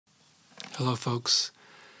Hello folks,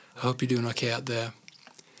 I hope you're doing okay out there.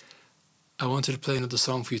 I wanted to play another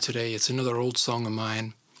song for you today. It's another old song of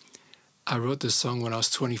mine. I wrote this song when I was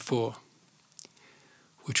 24,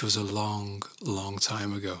 which was a long, long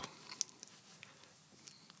time ago.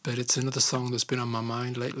 But it's another song that's been on my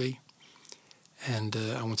mind lately, and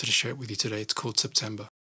I wanted to share it with you today. It's called September.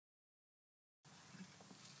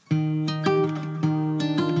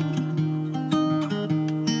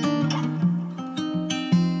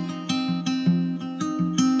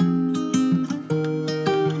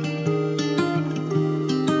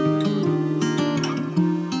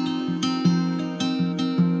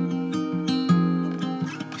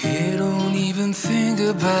 Think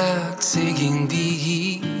about taking the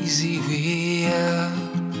easy way out.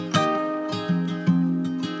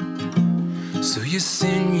 So you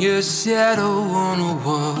send your shadow on a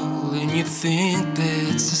wall and you think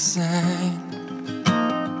that's a sign.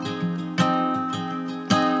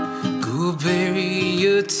 Go bury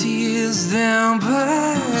your tears down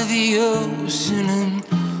by the ocean and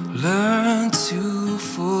learn to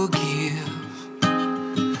forgive.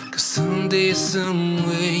 Someday,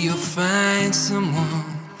 somewhere, you'll find someone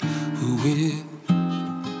who will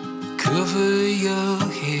cover your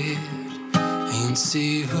head and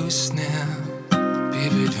say, hush now,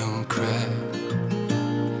 baby, don't cry.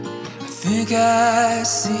 I think I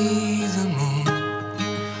see the moon.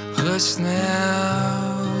 Hush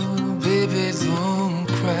now, baby, don't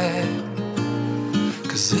cry.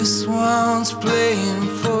 'Cause this one's playing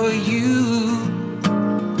for you.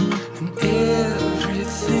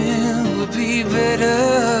 Everything will be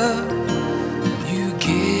better when you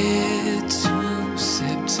get to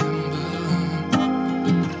September.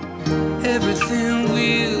 Everything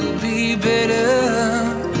will be better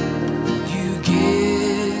when you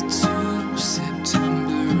get to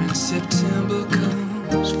September. And September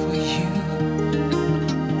comes for you.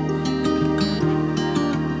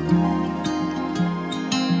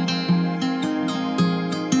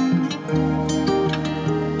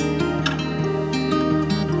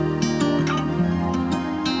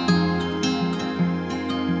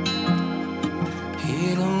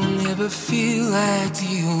 Feel like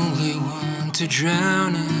the only one to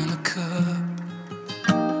drown in a cup.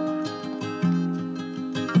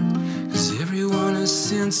 'Cause everyone has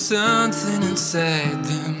sent something inside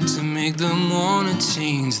them to make them wanna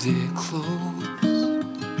change their clothes.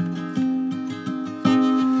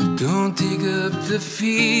 Don't dig up the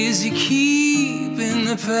fears you keep in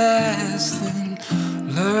the past, and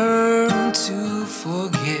learn to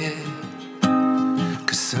forget.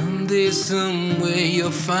 Someday, somewhere,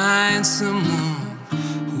 you'll find someone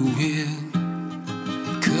who will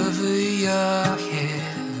cover your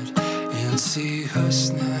head and say, hush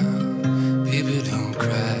now, baby, don't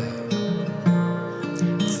cry.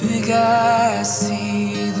 I think I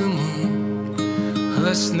see the moon.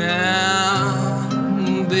 Hush now,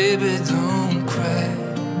 baby, don't cry.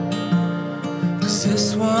 'Cause this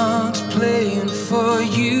one's playing for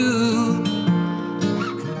you.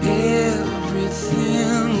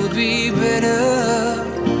 Everything will be better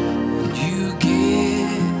when you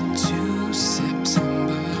get to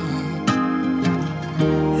September.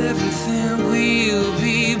 Everything will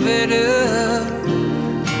be better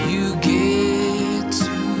when you get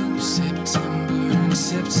to September. And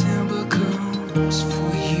September comes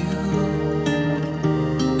for you.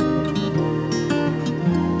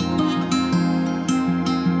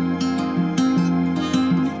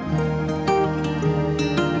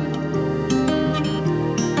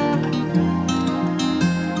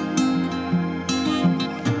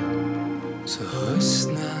 So hush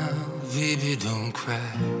now, baby, don't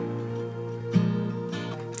cry.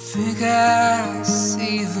 I think I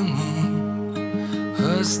see the moon.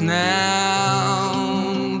 Hush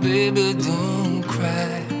now, baby, don't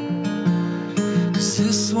cry. 'Cause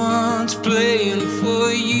this one's playing